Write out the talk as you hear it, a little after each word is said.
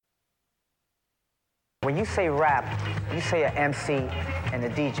When you say rap, you say an MC and a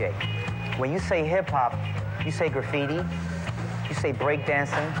DJ. When you say hip-hop, you say graffiti, you say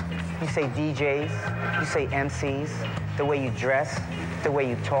breakdancing, you say DJs, you say MCs, the way you dress, the way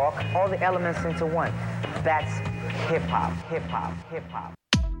you talk, all the elements into one. That's hip-hop, hip-hop, hip-hop.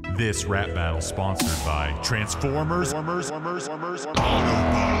 This rap battle sponsored by Trans4Mers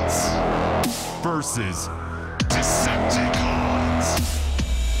Autobots versus Decepticons.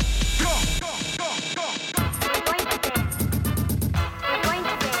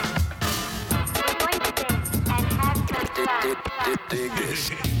 Dig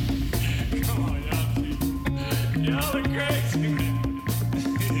this. Come on, y'all are crazy.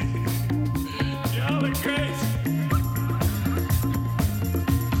 Y'all are crazy.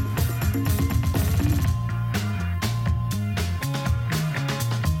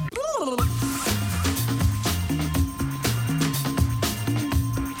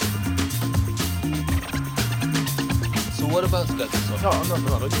 So what about Stetsasonic?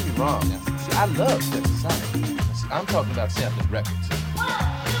 No, don't get me wrong. See, I love Stetsasonic. I'm talking about sampling records.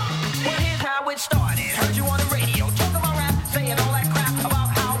 Well, here's how it started. Heard you on the radio, talking about rap, saying all that crap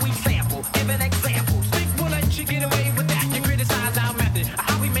about how we sample, giving examples. Think we'll let you get away with that? You criticize our method,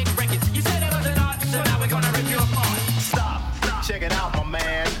 how we make records. You said it was an art, so now we're gonna rip you apart. Stop. Check it out, my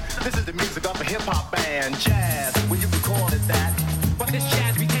man. This is the music of a hip-hop band. Jazz, well, you can call it that. But this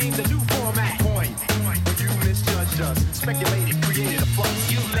jazz became the new format. Point. When you misjudged us, speculated, created a fuss.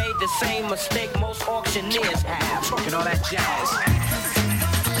 You made the same mistake most auctioneers have. Talking all that jazz.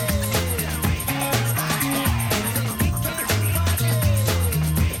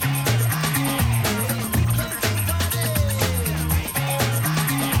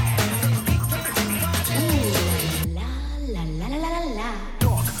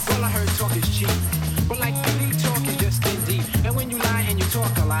 Talk, well I heard talk is cheap. But like really talk is just skin deep. And when you lie and you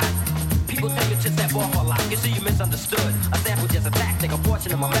talk a lot, people tend to step off a lot. You see you misunderstood. A sample just a tactic, a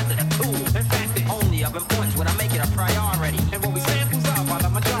portion of my method, a tool. In fact, it's only of importance when I make it a priority. And what we samples are by the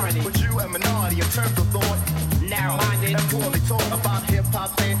majority. But you a minority in terms of thought. Narrow-minded And poorly taught about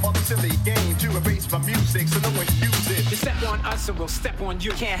hip-hop and all the silly game to erase my music so no one use it. You step on us and we'll step on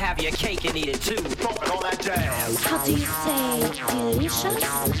you. Can't have your cake and eat it too. Talking all that jazz. How do you say delicious?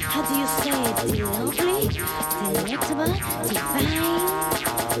 How do you say lovely, delectable,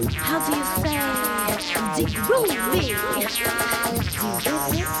 divine? How do you say de-groovy? How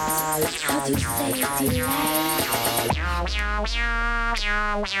do you say delight?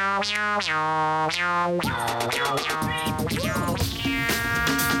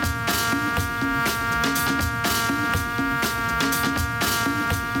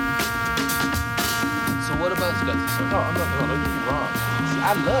 So what about Stetsasonic? No, don't get me wrong. See,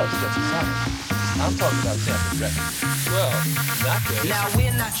 I love Stetsasonic. I'm talking about sampling records. Well, not this. Now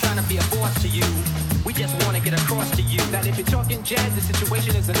we're not trying to be a boss to you. We just want to get across to you that if you're talking jazz, the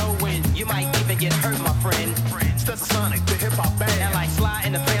situation is a no-win. You might even get hurt, my friend. Stetsasonic, the hip-hop band. And like Sly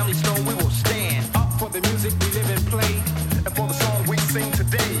in the Family Stone, we will stand up for the music we live and play, and for the song we sing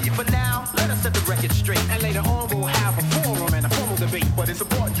today. For now, let us set the record straight, and later on we'll have a forum and a formal debate. But it's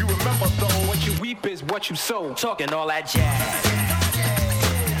important you remember though, what you reap is what you sow. Talking all that jazz.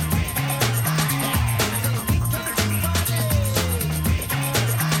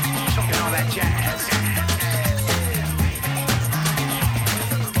 Jazz. All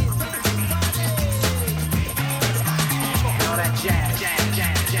that jazz, jazz,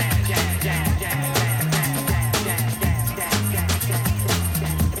 jazz, jazz, jazz, jazz, jazz.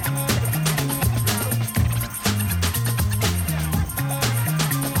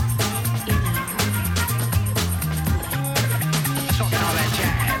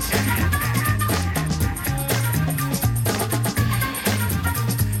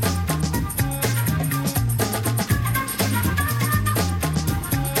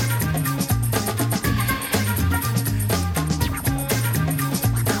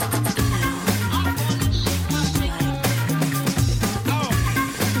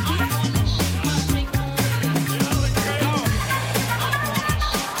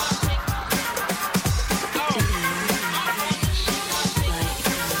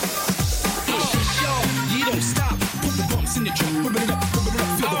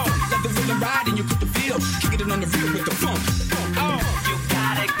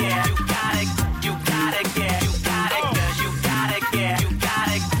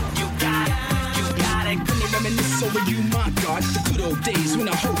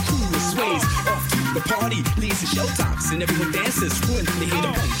 And everyone dances when they hear the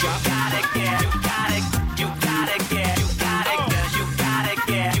boom drop. You gotta get, you gotta, you gotta get, you gotta, cause you gotta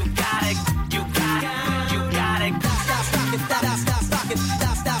get, you gotta, you gotta, you gotta. Stop, stop, stop it, stop, stop, stop it,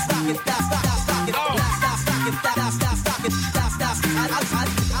 stop, stop, stop it, stop, stop, stop it.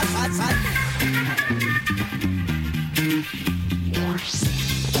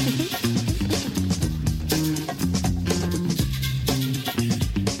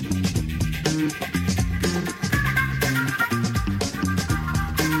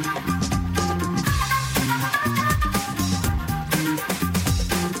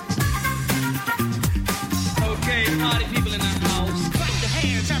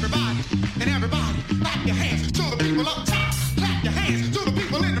 and everybody, clap your hands to the people up top. Clap your hands to the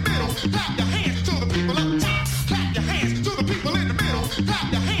people in the middle. Clap your hands to the people up top. Clap your hands to the people in the middle.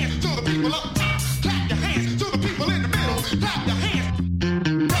 Clap your hands to the people up top. Clap your hands to the people in the middle. Clap your hands.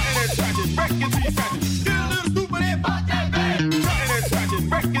 Cutting and scratching, breaking teeth, scratching. Get a little stupid and fuck that baby. Cutting and scratching,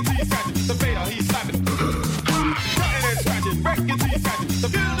 breaking teeth, scratching. The fader, he's slapping. Cutting and scratching, breaking teeth, scratching. The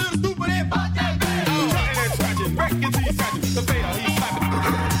get a little stupid and fuck that baby. Cutting and scratching, breaking teeth, scratching. The fader, he's slapping.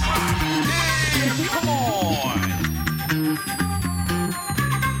 Yeah, come on.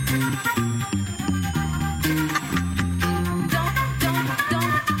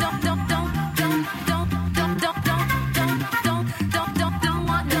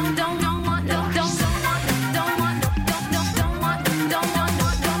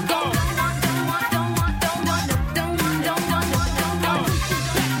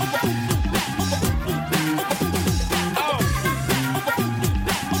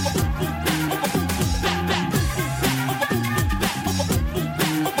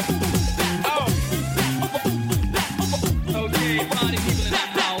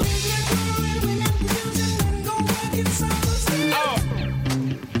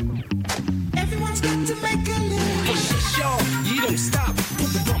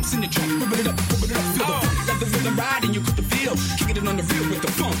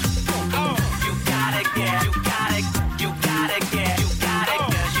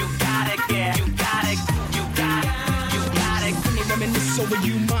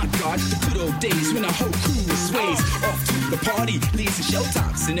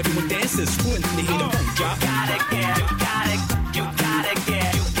 And everyone dances when they hear the beat drop. You got it, yeah. You got it. You got it,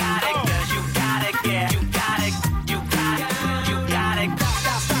 yeah. You got it, 'cause you got it, yeah. You got it. You got it. You got it.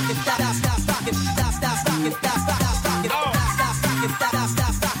 Stop, stop it. Stop, stop, stop it. Stop, stop, stop it. Stop, stop, stop it. Stop, stop, stop it. Stop,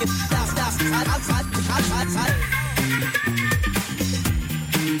 stop, stop it. Stop, stop, stop it.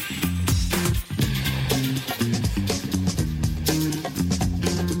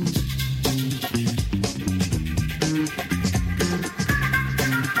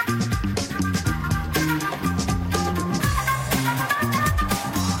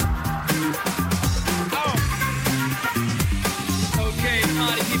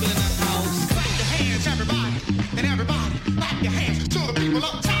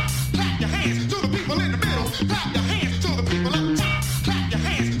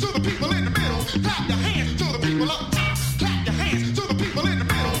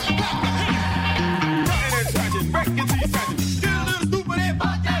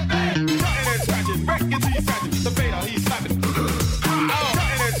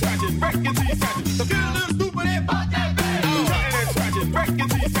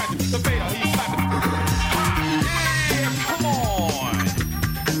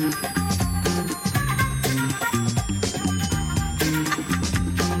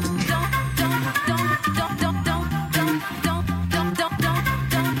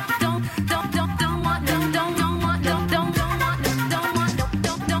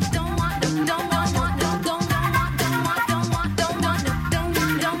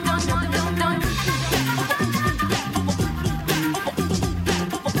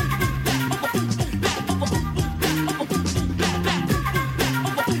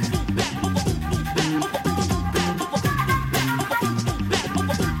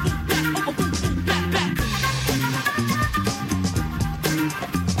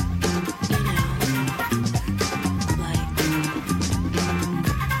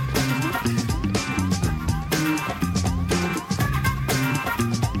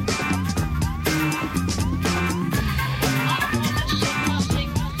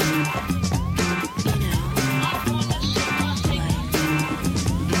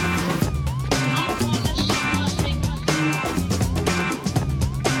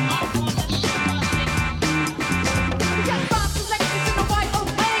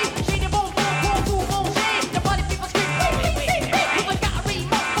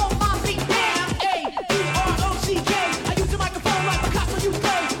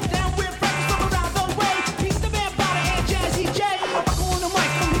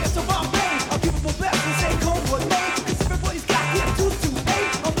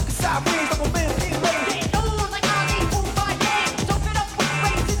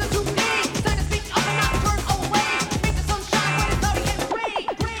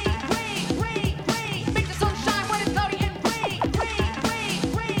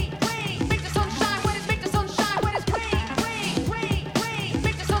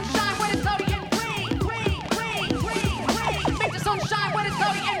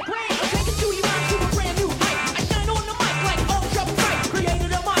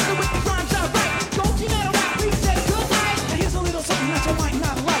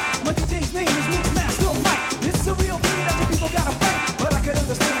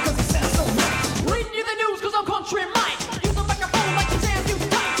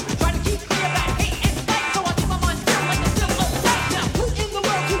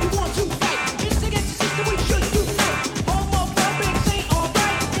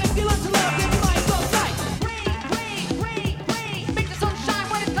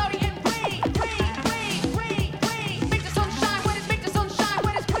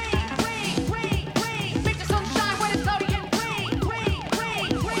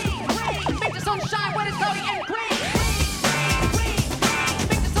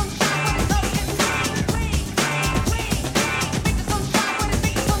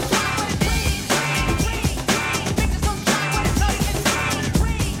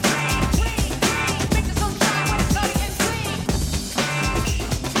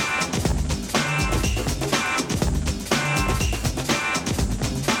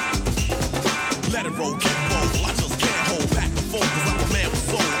 arrow, get bold. I just can't hold back the phone, cause I'm a man with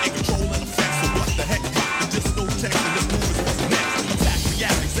soul. In control and effects, so what the heck? Rock the disco text, and this move is what's next. Attack,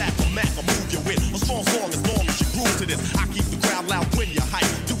 react, exact, the Mac, I'll move you with a strong song as long as you groove to this. I keep the crowd loud when you hype.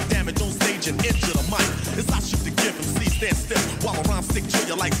 Do damage on stage and injure the mic. As I shoot the gift, MC stand stiff while I rhyme stick to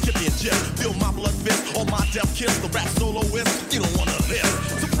you like Skippy and Jim. Feel my blood fist on my death kiss. The rap soloist, you don't wanna live.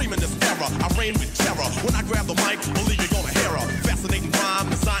 Supreme in this era, I reign with terror. When I grab the mic, believe you're gonna hear a fascinating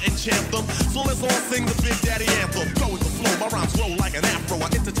rhyme as I enchant them. So let's all sing the Big Daddy anthem. Go with the flow, my rhymes roll like an afro. I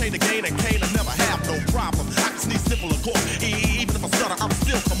entertain the gain and Kane, I never have no problem. I can sneeze simple of course. Even if I stutter, I'm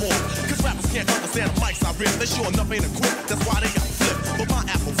still come on. Cause rappers can't understand the mics I rip. They sure enough ain't equipped, that's why they got flipped. But my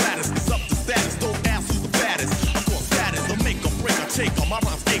apparatus is up to status. Don't ask who's the baddest. Of course that is the make or break or take on. My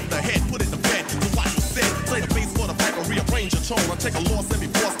rhymes ache the head, put it to bed. So watch what's said. Play the bass for the pipe or rearrange your tone. I take a loss and be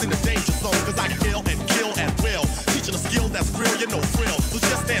forced in the danger zone. Cause I kill and kill at will. Teaching a skill that's real, you know frill. So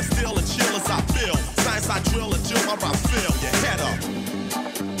just stand still and chill as I feel. Science I drill until my rhymes fill your head up.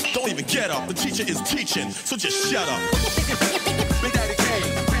 Don't even get up, the teacher is teaching, so just shut up. Big Daddy Kane,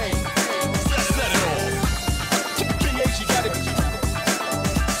 set it off. King H, you got it.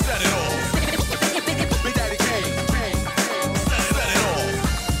 Set it off. Big Daddy Kane, set it off.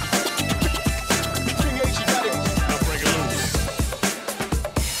 King H, you got it. Now break it loose.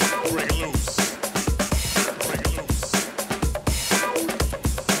 Break it loose. Break it loose.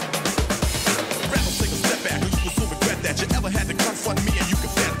 Rappers take a step back, or you will soon regret that you ever had to confront me and you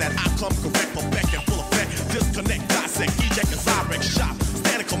can bet that I come correct, perfect, and full effect. Disconnect, dissect, eject, as I wreck shop.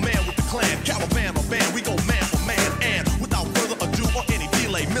 Stand in command with the clan, caravan or band. We go man for man, and without further ado or any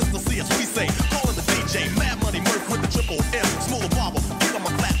delay, Mr. C as we say, calling the DJ, Mad Money Murph with the triple M, smooth barber, keep on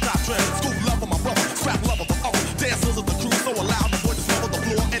my flat top trim, scoop love for my brother, scrap lover for all. Dancers of the crew so loud, the boy discover the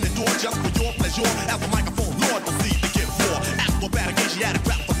floor and endure just for your pleasure. As the microphone, Lord proceed to get raw. Acrobatic, Asiatic,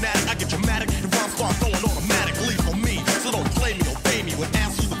 rap fanatic, I get dramatic, and rhymes start going automatically for me. So don't play me, obey me, when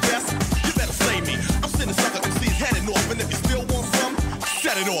asked who's the best, you better say me. I'm sending sucker MCs heading off, and if you still want some,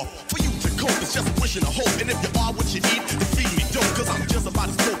 set it off. For you to cope, it's just a wish and a hope. And if you are what you eat, then feed me dope. Cause I'm just about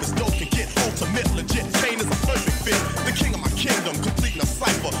as dope as dope can get. Ultimate, legit, Kane is a perfect fit. The king of my kingdom, completing a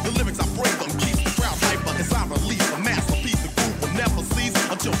cipher. The lyrics I bring them keeps the crowd hyper. As I release a masterpiece, the groove will never cease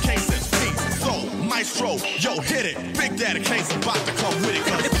until Kane says peace. So, maestro, yo, hit it. Big Daddy Kane's about to come with it.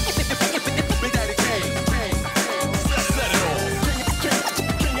 Cause Big Daddy Kane, set it off.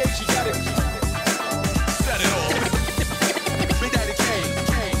 King H, you got it. Set it off. Big Daddy Kane,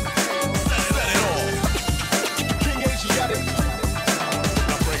 set it off. King H, you got it.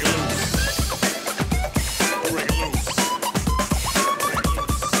 Now break it loose. Break it loose.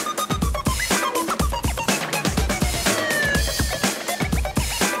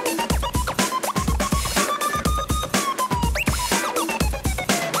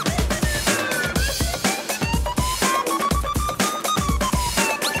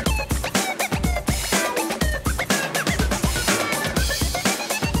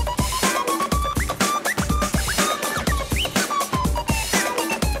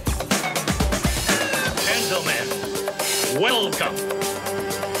 Gentlemen, welcome.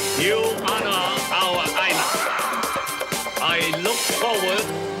 You honor our island. I look forward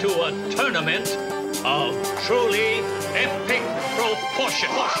to a tournament of truly epic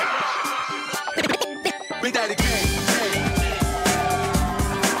proportions. Big Daddy Kane.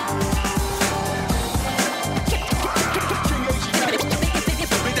 King H, you got it.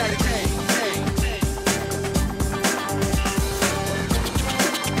 Big Daddy Kane.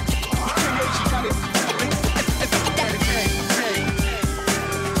 King H, you got it. Big Daddy Kane.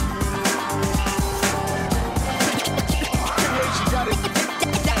 King H, you got it. Kane.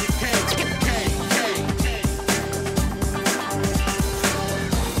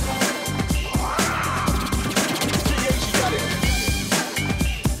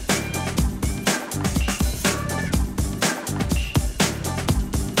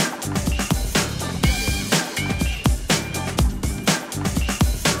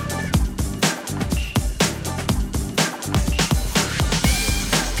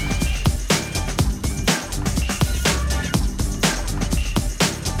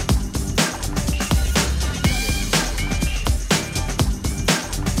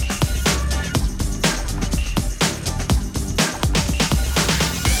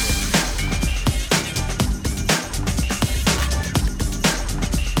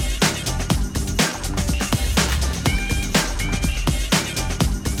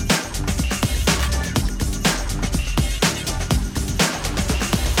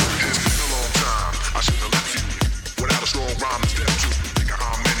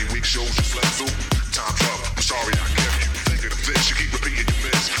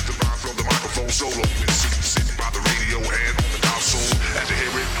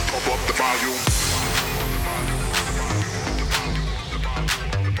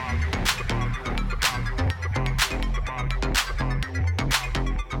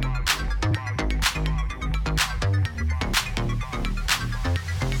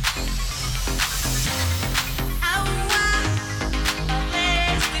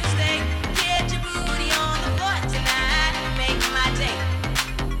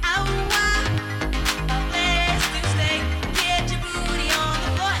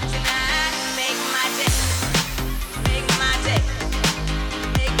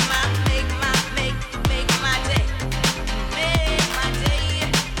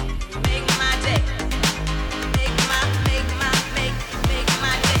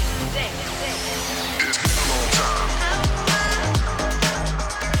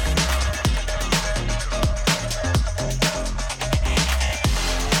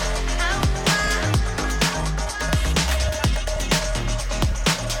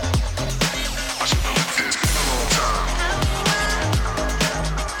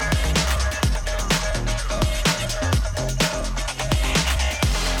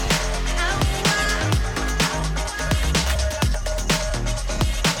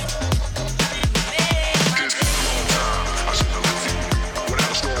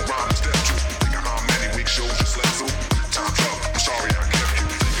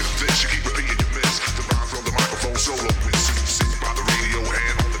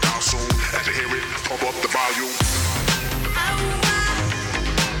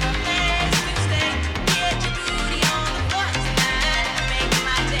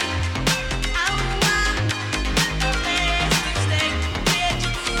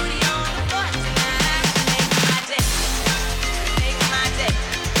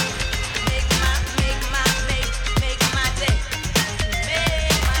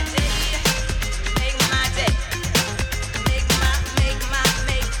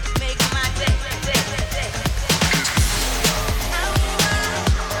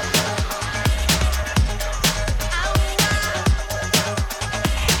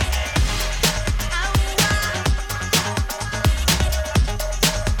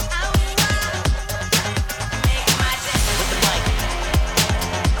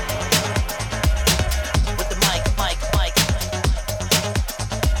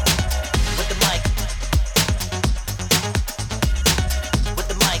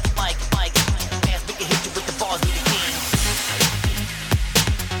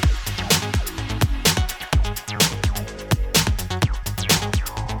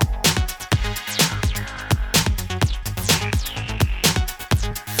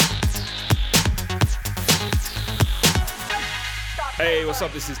 Hey, what's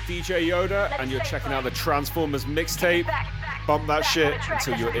up? This is DJ Yoda, and you're checking out the Trans4Mers mixtape. Bump that shit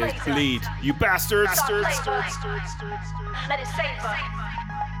until your ears bleed. You bastards! Let it savor.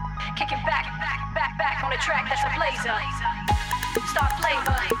 Kick it back on the track that's a blazer. Start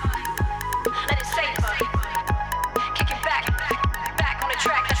flavor. Let it savor. Kick it back on the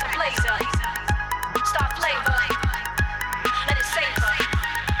track that's a blazer. Start flavor. Let it savor.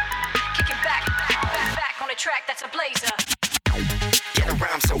 Kick it back on the track that's a blazer. Get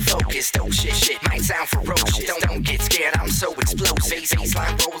around so focused, oh shit might sound ferocious. Don't get scared, I'm so explosive.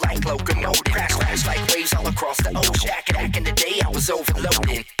 Baseline roll like locomotive, crash like waves all across the ocean. Back in the day, I was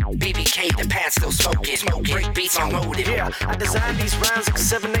overloading. BBK, the pad still smoking. Break beats on motive. Yeah, I designed these rhymes like a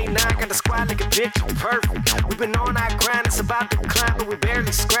 789. Got the squad like a picture perfect. We've been on our grind, it's about to climb, but we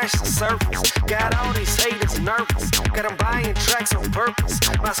barely scratched the surface. Got all these haters nervous. Got them buying tracks on purpose.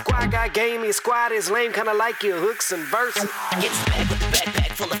 My squad got game, your squad is lame, kinda like your hooks and verses. Get back with the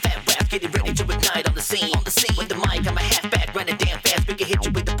backpack full of fat raps, getting ready to ignite on the scene. With the mic, I'm a halfback, running damn fast. We can hit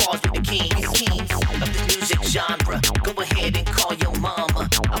you with the bars with the kings of this music genre. Go ahead and call your mama.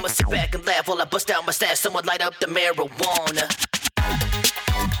 I'ma sit back and laugh while I bust out my stash. Someone light up the marijuana.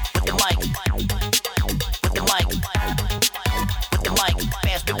 With the mic,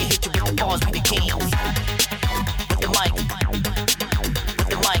 fast. We can hit you with the bars with the kings. With the mic,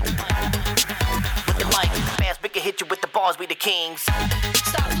 fast. We can hit you with the bars with the kings.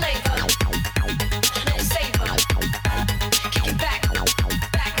 Start flavor. Let it savor. Kick it back on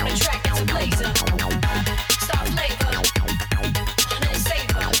the track that's a blazer. Start flavor. Let it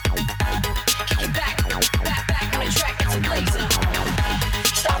savor. Kick it back on the track that's a blazer.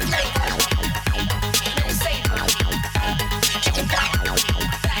 Start flavor. Let it savor. Kick it back on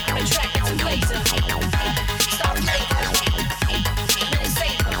the track that's a blazer. Start flavor. Let it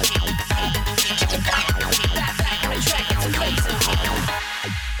savor. Kick it back on the track that's a blazer.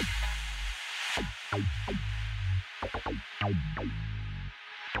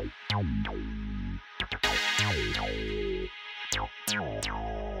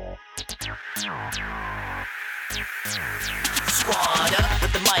 Squad up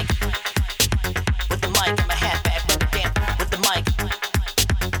with the mic. With the mic, I'm a halfback with the damn. With the mic.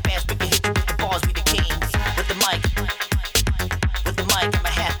 Fast, we can hit you with the balls, we the kings. With the mic. With the mic, I'm a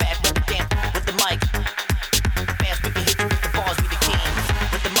halfback with the damn. With the mic. Fast, we can hit you with the balls, we the kings.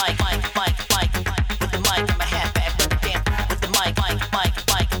 With the mic, mic. With the mic, I'm a halfback with the damn. With the mic.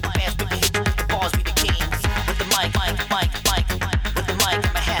 Fast, we can hit you with the balls, we the kings. With the mic. With the mic,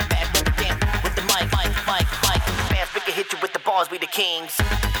 I'm a halfback with the damn. With the mic. Fast, we can hit you with the balls, we the kings.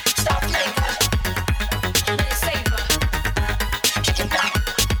 Stop flavor. Let it savor. Kicking back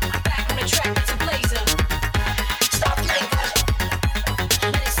on the track, it's a blazer. Stop flavor.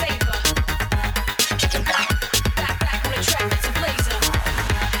 Let it savor. Kicking back on the track, it's a blazer.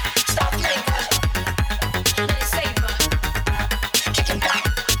 Stop flavor. Let it savor. Kicking back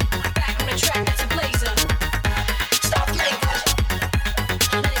on the track, it's a blazer. Stop flavor.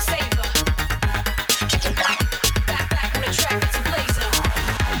 Let it savor. Kicking back on the track, it's a blazer.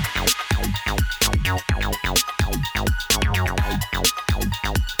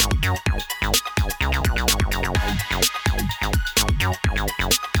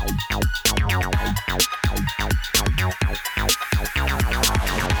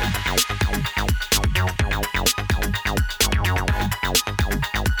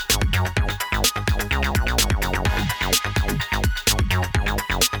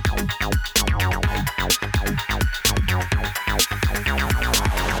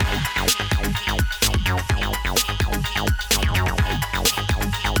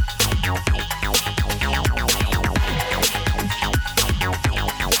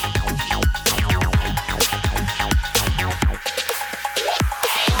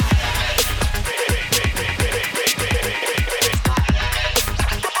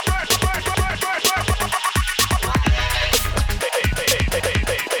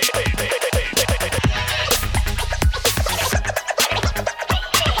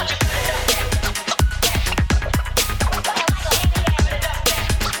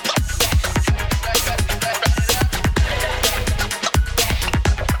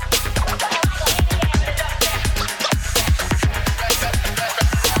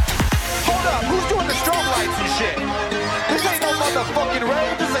 Hold up, who's doing the strobe lights and shit? This ain't no motherfucking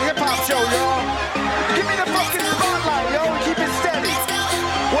rave, this is a hip-hop show, y'all. Give me the fucking spotlight, yo, and keep it steady.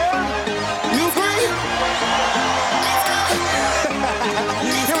 What? You agree?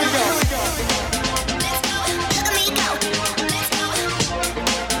 Here we go.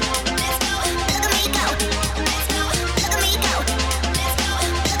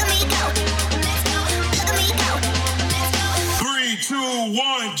 Three, two,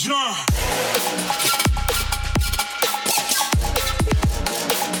 one, jump.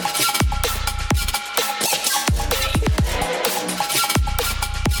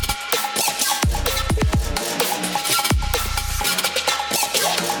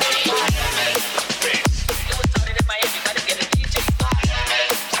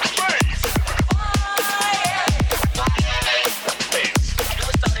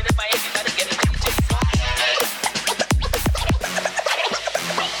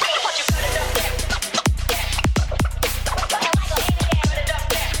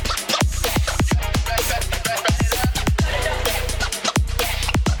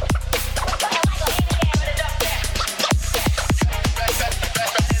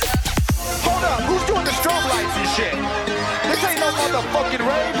 Hold up, who's doing the strobe lights and shit? This ain't no motherfucking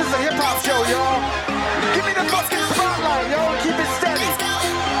rave, this is a hip-hop show, y'all. Give me the fucking spotlight, yo, and keep it steady.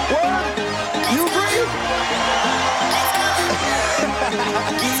 What? You agree?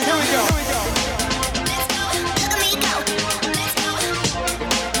 Here we go.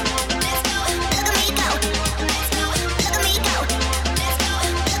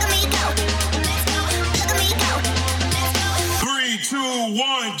 Three, two,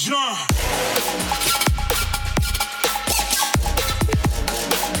 one, jump.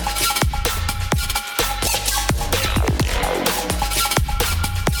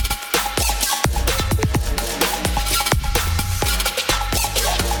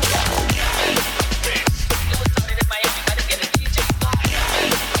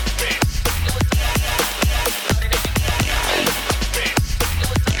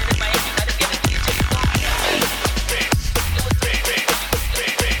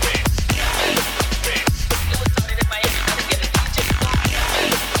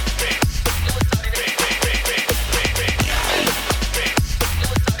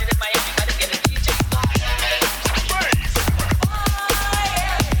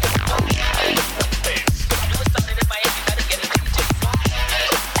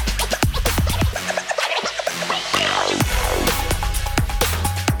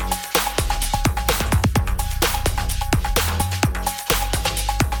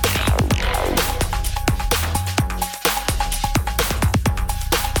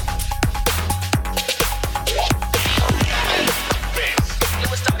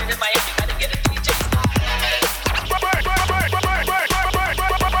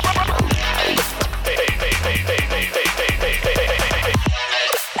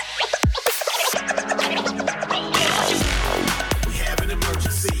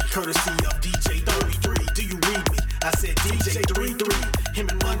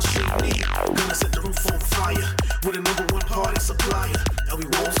 and we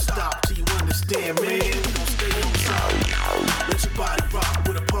won't stop till you understand, man. We gon' stay on top. Let your body rock.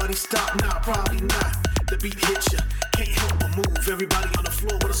 Will the party stop? Nah, probably not. The beat hits ya, can't help but move. Everybody on the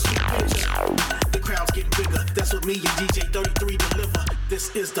floor with a sweet picture. The crowd's getting bigger. That's what me and DJ 33 deliver. This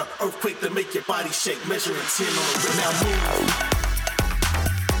is the earthquake that make your body shake. Measuring 10 on the rhythm. Now move.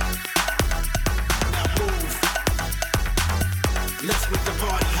 Now move. Let's make the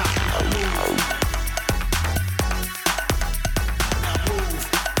party hot. Now move. Now move.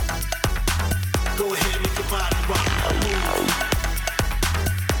 Go ahead, make your body rock. Now move.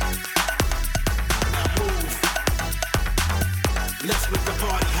 Now move. Let's make the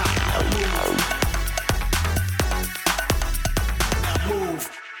party hot. Now move. Now move.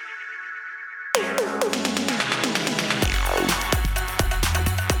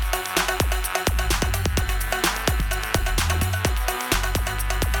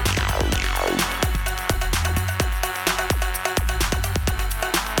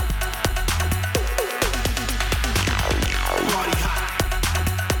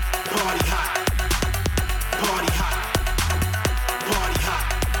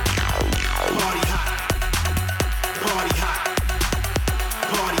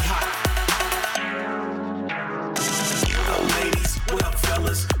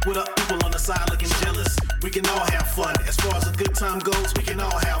 What up, people on the side looking jealous? We can all have fun. As far as a good time goes, we can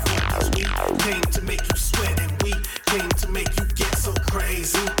all have one. Cause we came to make you sweat and we came to make you get so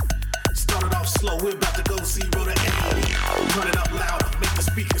crazy. Started off slow, we're about to go 0 to 80. Turn it up louder, make the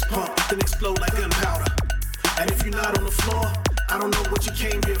speakers pump, then explode like gunpowder. And if you're not on the floor, I don't know what you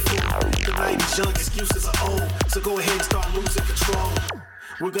came here for. The night is young, excuses are old, so go ahead and start losing control.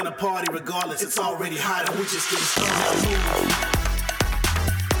 We're gonna party regardless, it's already hot and we just getting started.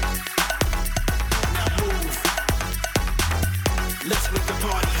 Let's make the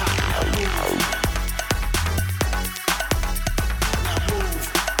party hot. Now move. Now move.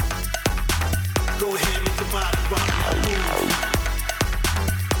 Go ahead, make the body rock. Now move.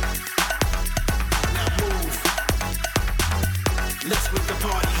 Now move. Let's make the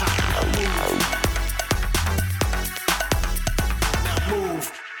party hot. Now move. Now move.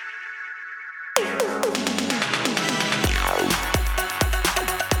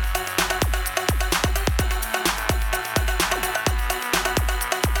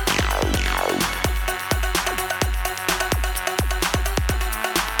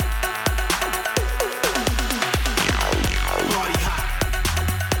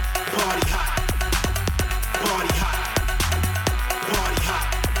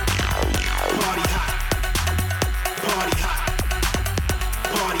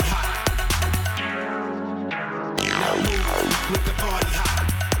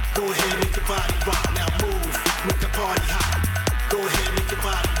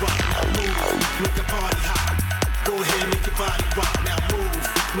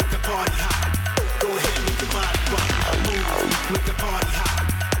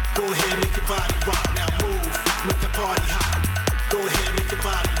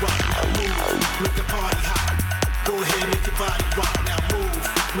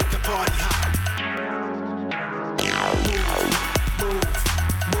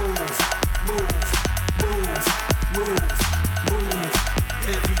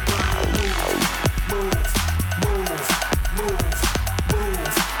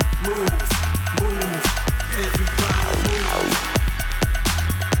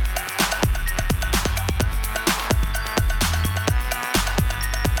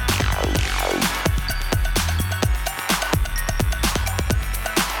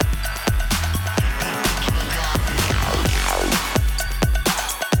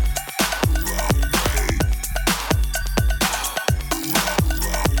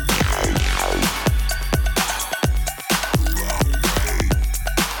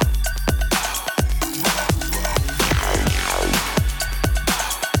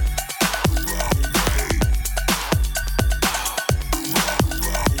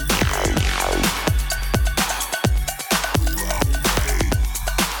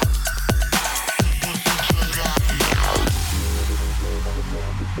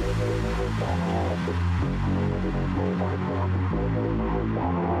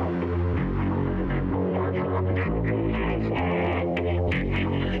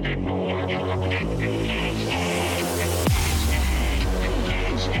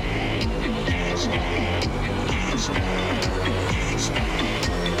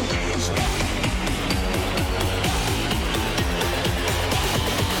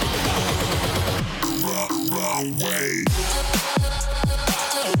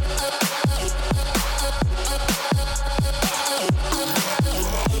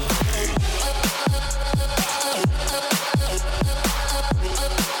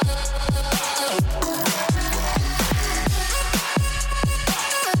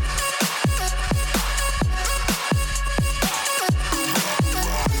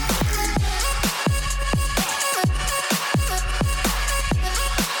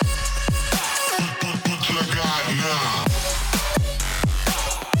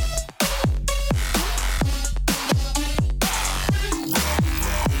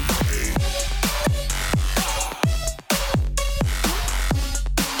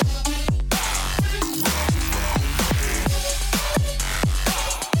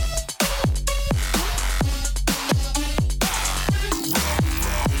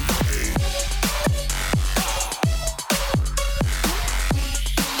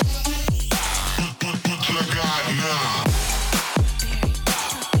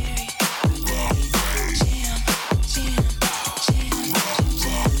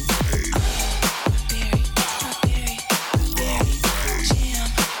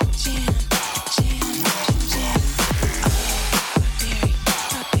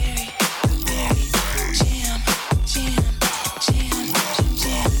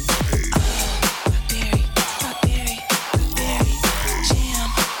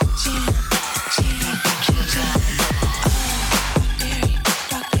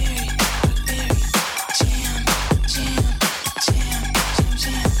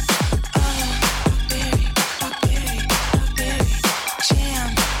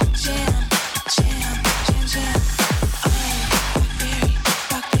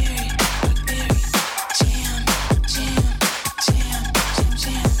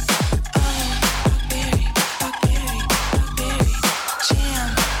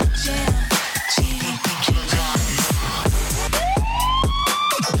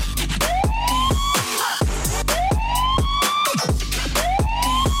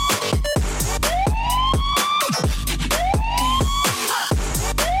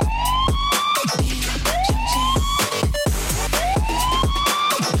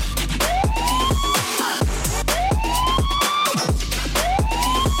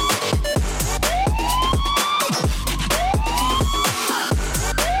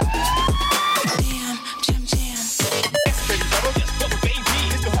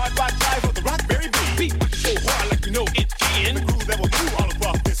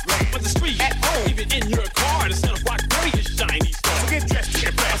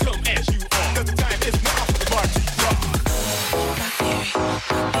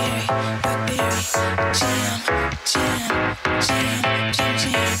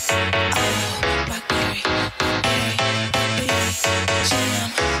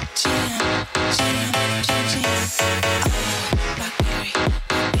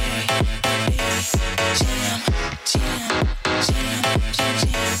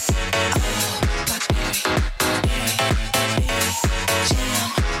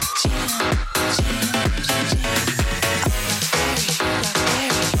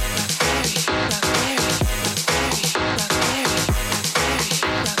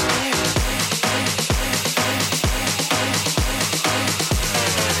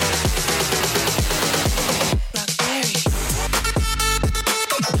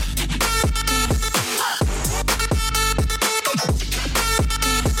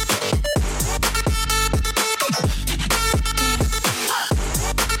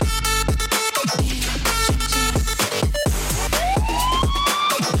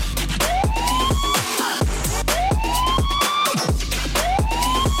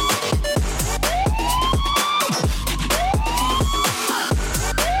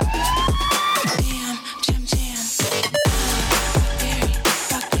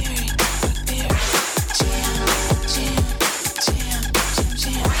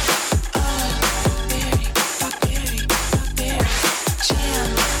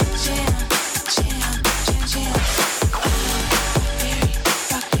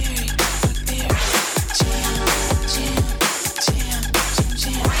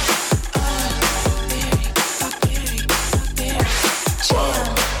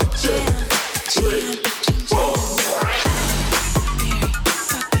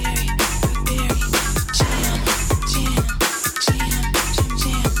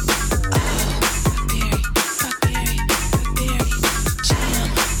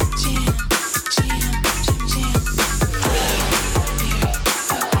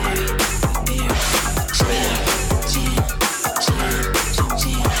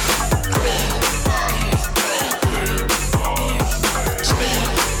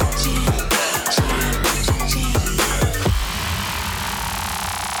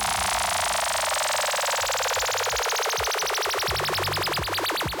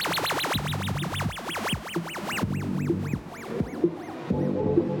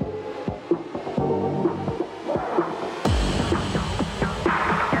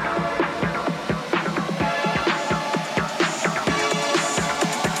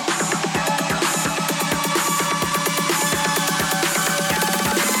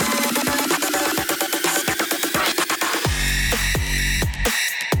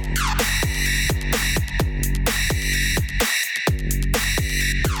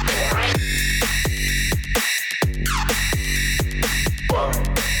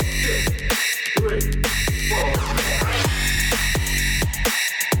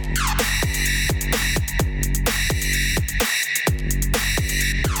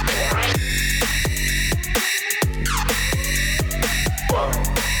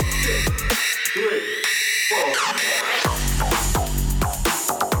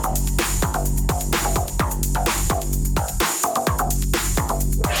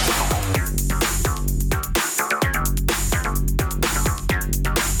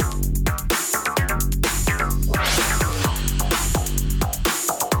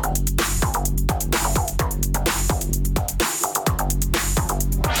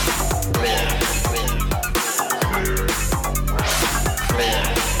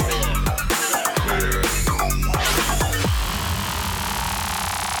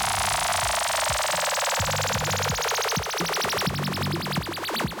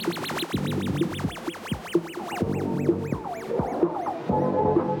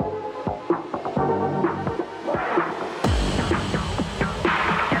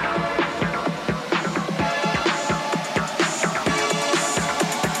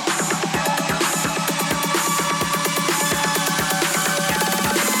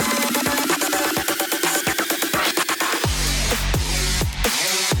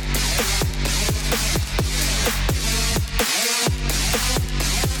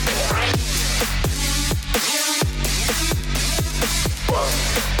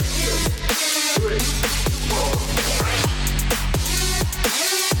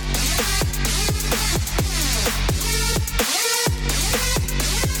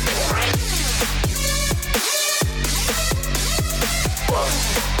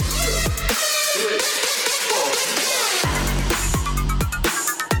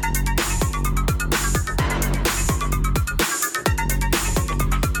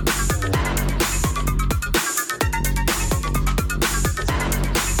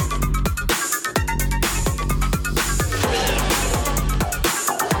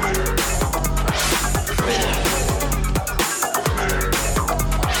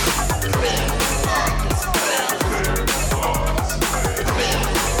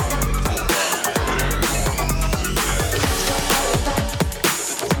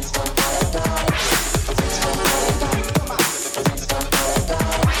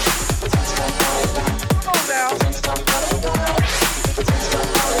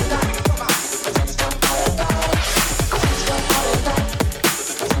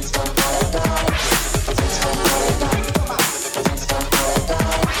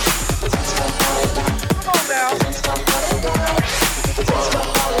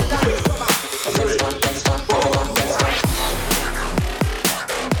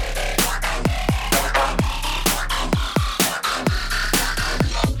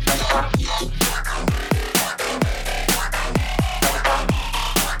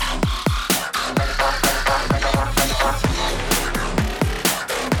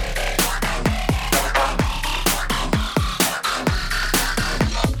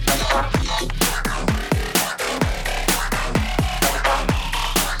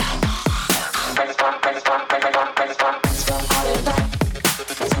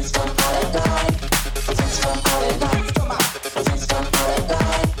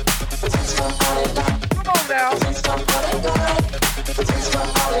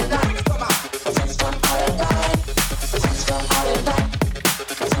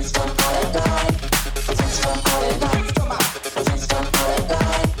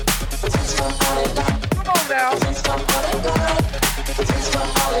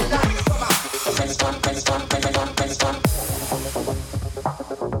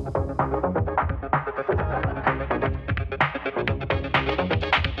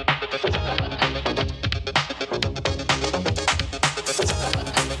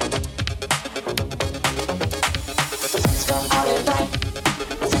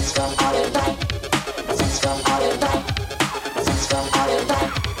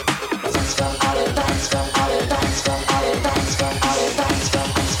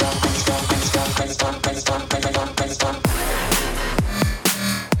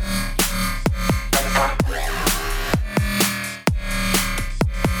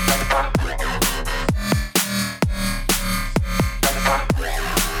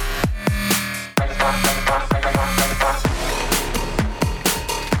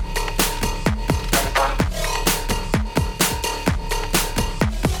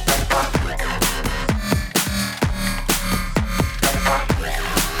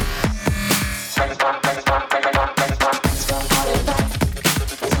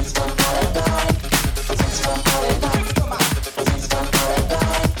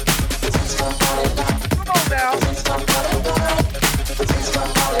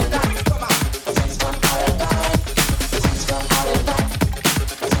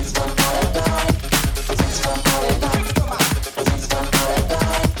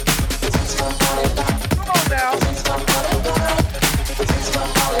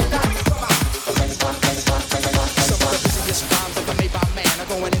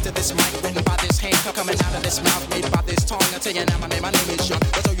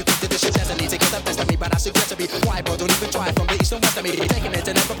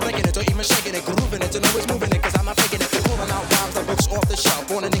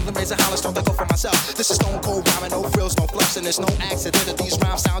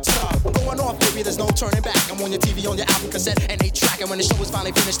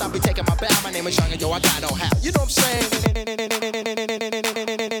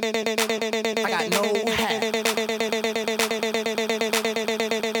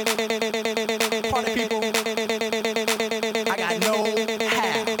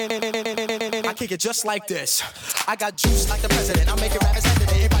 Just like this, I got juice like the president. I'll make it rap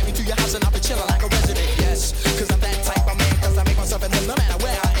Saturday. Invite me to your house and I'll be chillin' like a resident. Yes, cause I'm that type of man. Cause I make myself at home no matter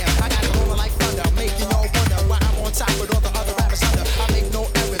where I am. I got it rolling like thunder, making y'all wonder why I'm on top with all the other rappers under. I make no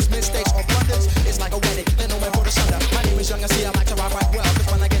errors, mistakes or blunders. It's like a wedding, then no man for the thunder. My name is Young and see I like to rock right well. Cause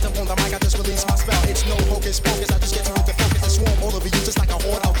when I get up on the mic, I just release my spell. It's no hocus pocus. I just get to root the focus and swarm all over you just like a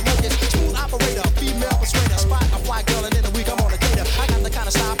horde of locusts. Smooth operator, female persuader, spot a fly girl and in a week I'm on a data. I got the kind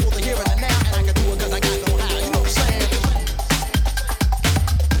of style for the here and the now, and I can do it cause I got no how. You know what I'm saying?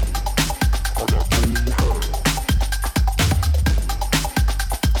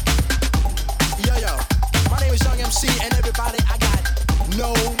 Yo, my name is Young MC, and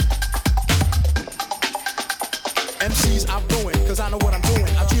no MCs outgoing, cause I know what I'm doing.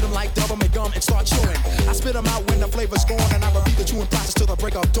 I treat them like double gum and start chewing. I spit them out when the flavor's gone, and I repeat the chewing process till the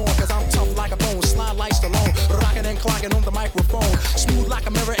break of dawn. Cause I'm tough like a bone, slide like Stallone, rocking and clocking on the microphone. Smooth like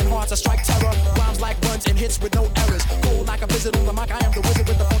a mirror and hard to strike terror. Rhymes like runs and hits with no errors. Cold like a visit on the mic, I am the wizard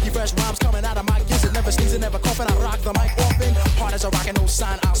with the funky fresh rhymes coming out of my gizzard. Never sneezing, never coughing, I rock the mic often. Hard as a rock and no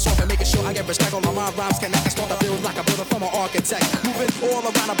sign, I'll soften, making sure I get respect. All of my rhymes connect and start to build like a builder from an architect. Moving all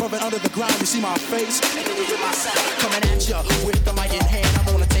around above and under the ground, you see my face coming at ya with the mic in hand. I'm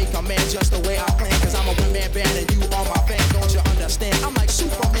gonna take a man just the way I plan, cause I'm a one-man band and you are my fan. Don't you understand? I'm like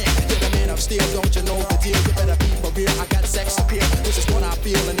Superman, you're the man of steel. Don't you know the deal? You better be for real. I got sex appeal. This is what I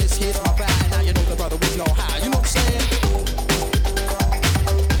feel and this here's my vibe. Now you know the brother with no high. You know what I'm saying?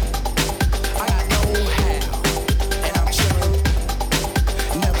 I got no how, and I'm chillin',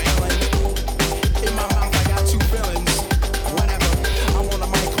 never illin'. In my mouth I got two feelings. Whenever I'm on the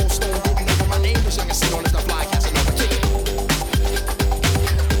mic, cold stone, didn't know what my name is. Young and see on this the fly, cast another kick.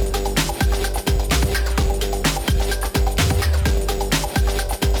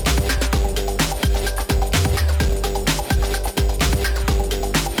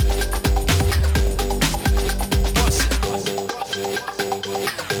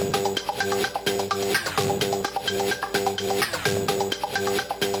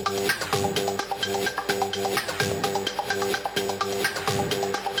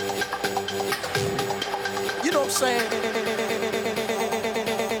 You know what I'm saying?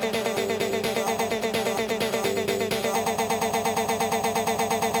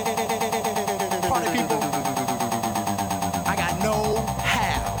 Party people, I got no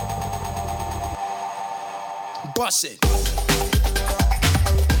how. Bust it.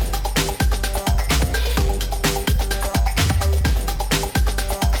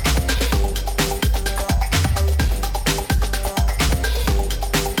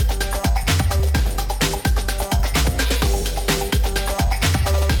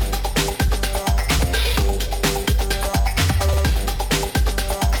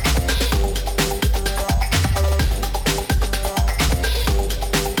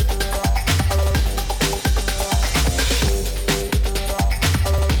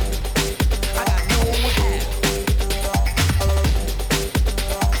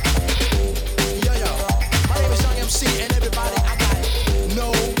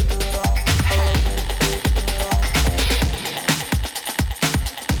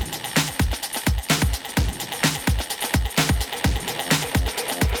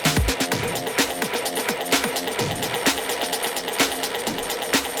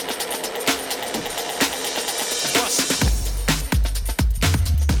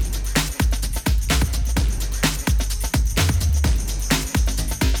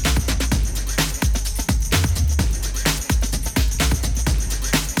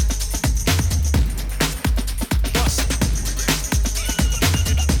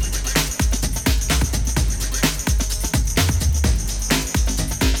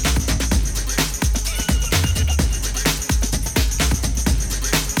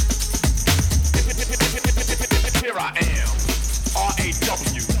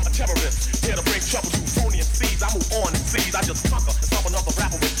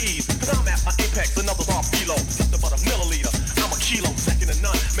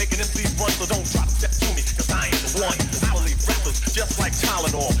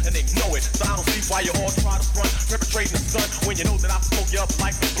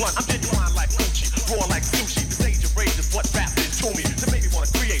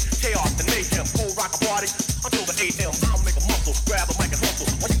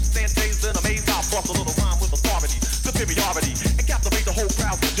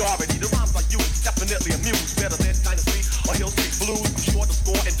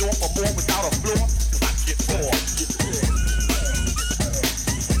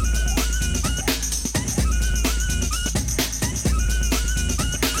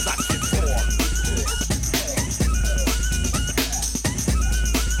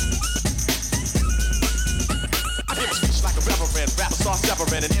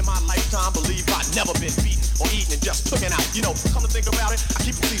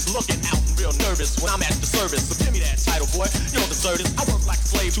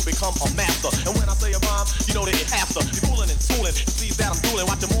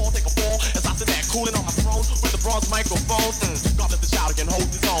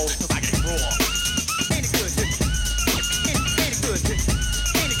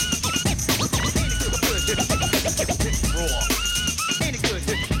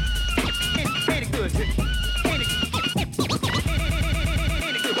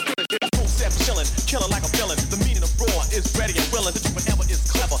 Killing like a villain. The meaning of raw is ready and willing to do whatever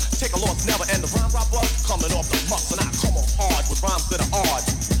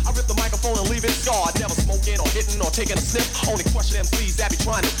taking a sniff. Only question MCs that be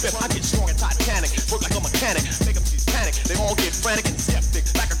trying to flip. I get strong and Titanic, work like a mechanic, make MCs panic. They all get frantic and skeptic,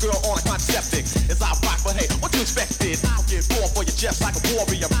 like a girl on a contraceptic. As I rock, but hey, what you expected? I'll give war for your chest like a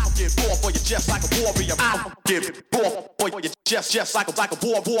warrior. I'll give war for your chest like a warrior. I'll give war for your chest like a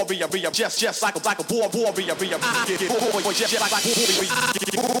warrior. Just like a warrior. I'll give war for your chest like a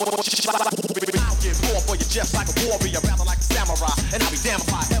warrior. I'll give war for your chest like a warrior, rather like a samurai. And I'll be damned if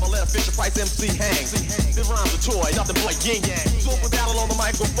I ever let a Fisher Price MC hang. This rhyme's a toy, nothing but yin yang. So for battle on the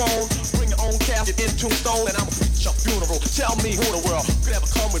microphone, bring your own casket in tombstone, and I'm a preach your funeral. Tell me who in the world could ever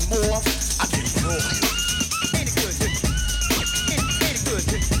come with more. I get it raw. Ain't it good? Ain't it good?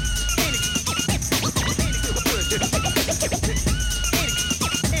 Ain't it good?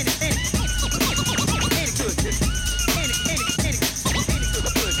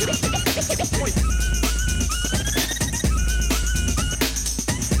 Just like a warrior.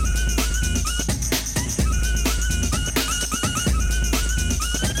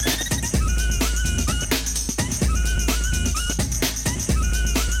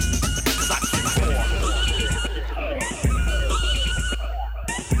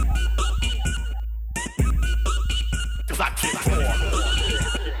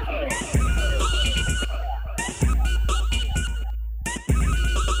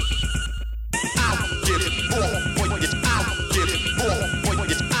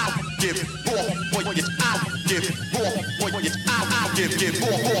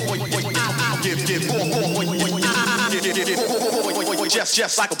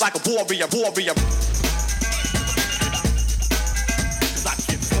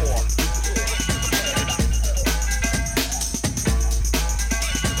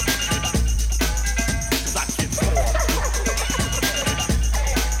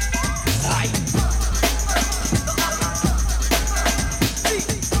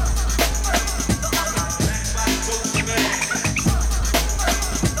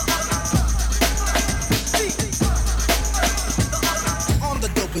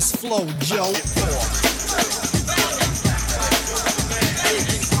 Flow, Joe.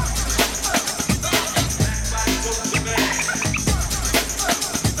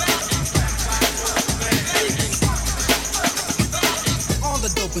 On the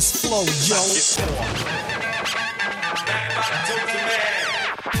dopest flow, Joe.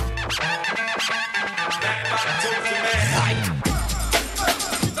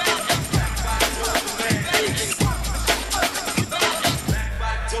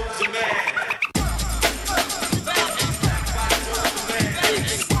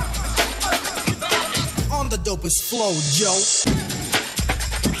 Dopest flow, Joe.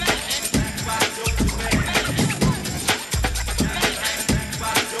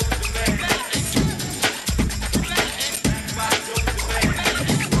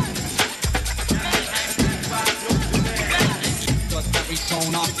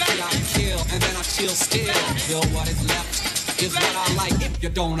 And then I chill still. Feel what is left is what I like. If you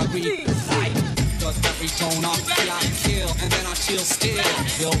don't agree, like does every tone off till I kill, and then I chill still.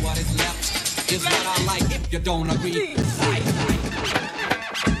 Feel what is left is what I like. If you don't agree, like.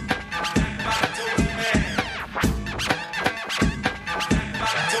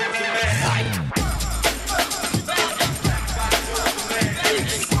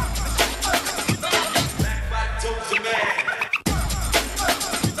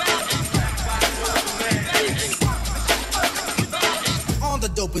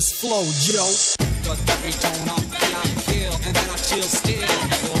 Dopest flow, Joe. Does every tone up till I kill, and then I chill still.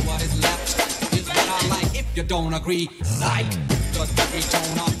 So what is left is what I like. If you don't agree, like. Does every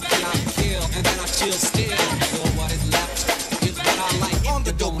tone up till I kill, and then I chill still. So what is left is what I like. If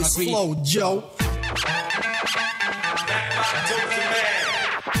you don't agree, flow, Joe.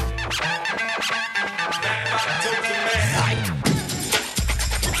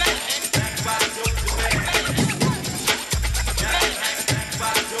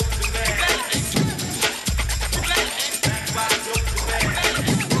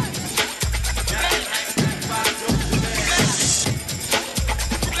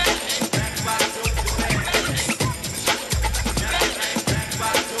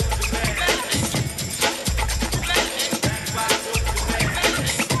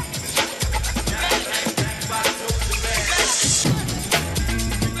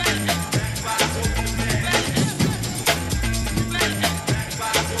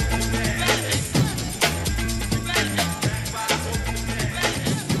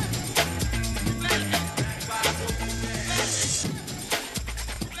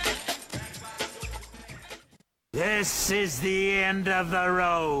 This is the end of the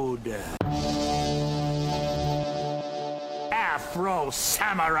road. Afro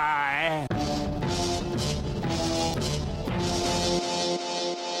Samurai.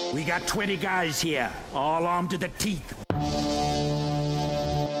 We got 20 guys here, all armed to the teeth.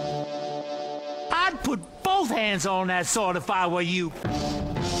 I'd put both hands on that sword if I were you.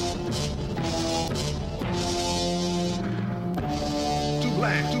 Too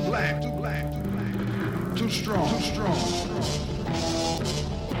black, too black, too black, too black. Too strong, too strong.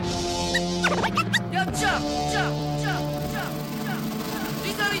 Yo, jump.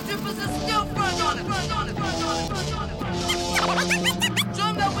 These dirty drippers are still front on it. Show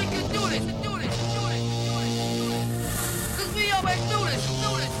them that we can do this. Cause we always do this.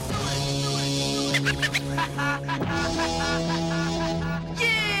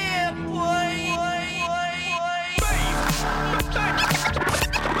 Yeah, boy.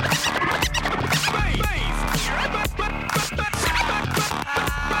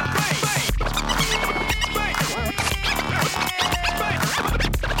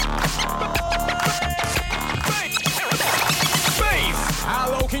 How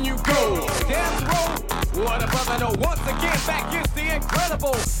low can you go? Death row? What a brother know. Once again, back is the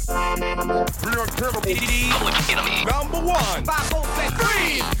incredible. Number one. 5 volts and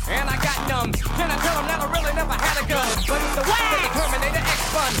freeze. And I got numb. Then I tell them that I really never had a gun. But it's the way the Terminator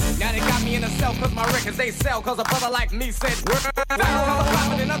X-Fun. Now they got me in a cell cause my records they sell. Cause a brother like me said, word. Cause I'm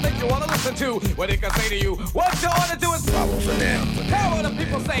rapping and nothing you wanna listen to. What they can say to you. What you ought to do is follow for now. Tell what the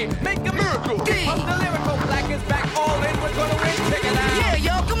people say. Make a miracle. I'm the lyrical. Black is back. All in. We're gonna win. Check it out. Yeah,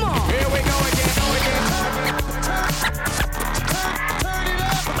 yo, come on. Here we go again.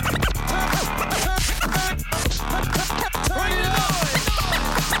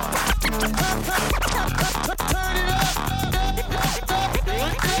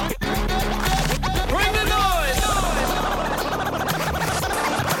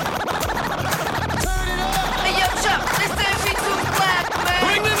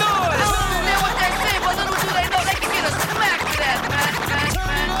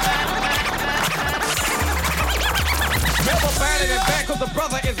 The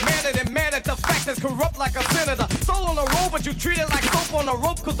brother is madder than mad at the fact that's corrupt like a senator. Soul on the road, but you treat it like soap on a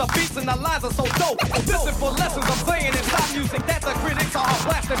rope, cause the beats and the lines are so dope. Listen for lessons I'm saying inside music that the critics are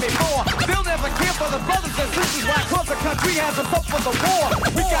blasting me for. They'll never care for the brothers and sisters, why cause the country has us up for the war.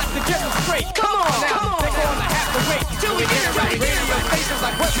 We got to get them straight. Come on now, they're gonna have to wait till we get it right. Radio stations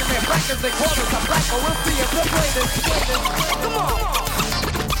like working their black as they call us a black, but we'll see if they play this. Come on.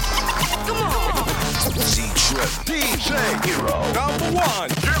 Z-Trip, DJ Hero, number one.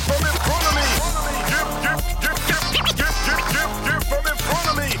 Get from in front of me. Get from in front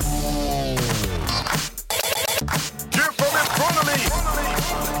of me. Get from in front of me.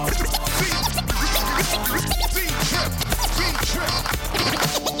 Z-Trip.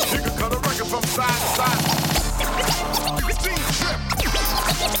 You can cut a record from side to side. Z-Trip.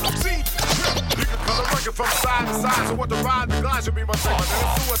 You can cut a record from side to side. So what the ride the line should be much more than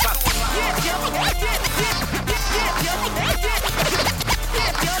a suicide.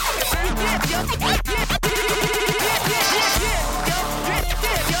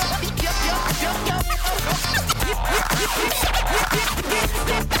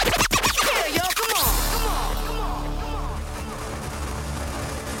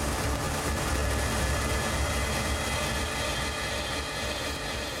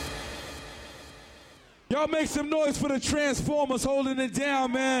 Y'all make some noise for the Trans4Mers holding it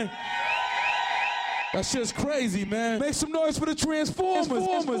down, man. That shit's crazy, man. Make some noise for the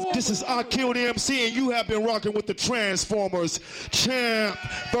Trans4Mers. This is Akil the MC, and you have been rocking with the Trans4Mers. Champ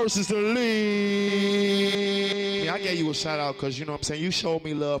versus the League. I gave you a shout out because, you know what I'm saying, you showed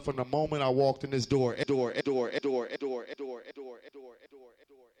me love from the moment I walked in this door.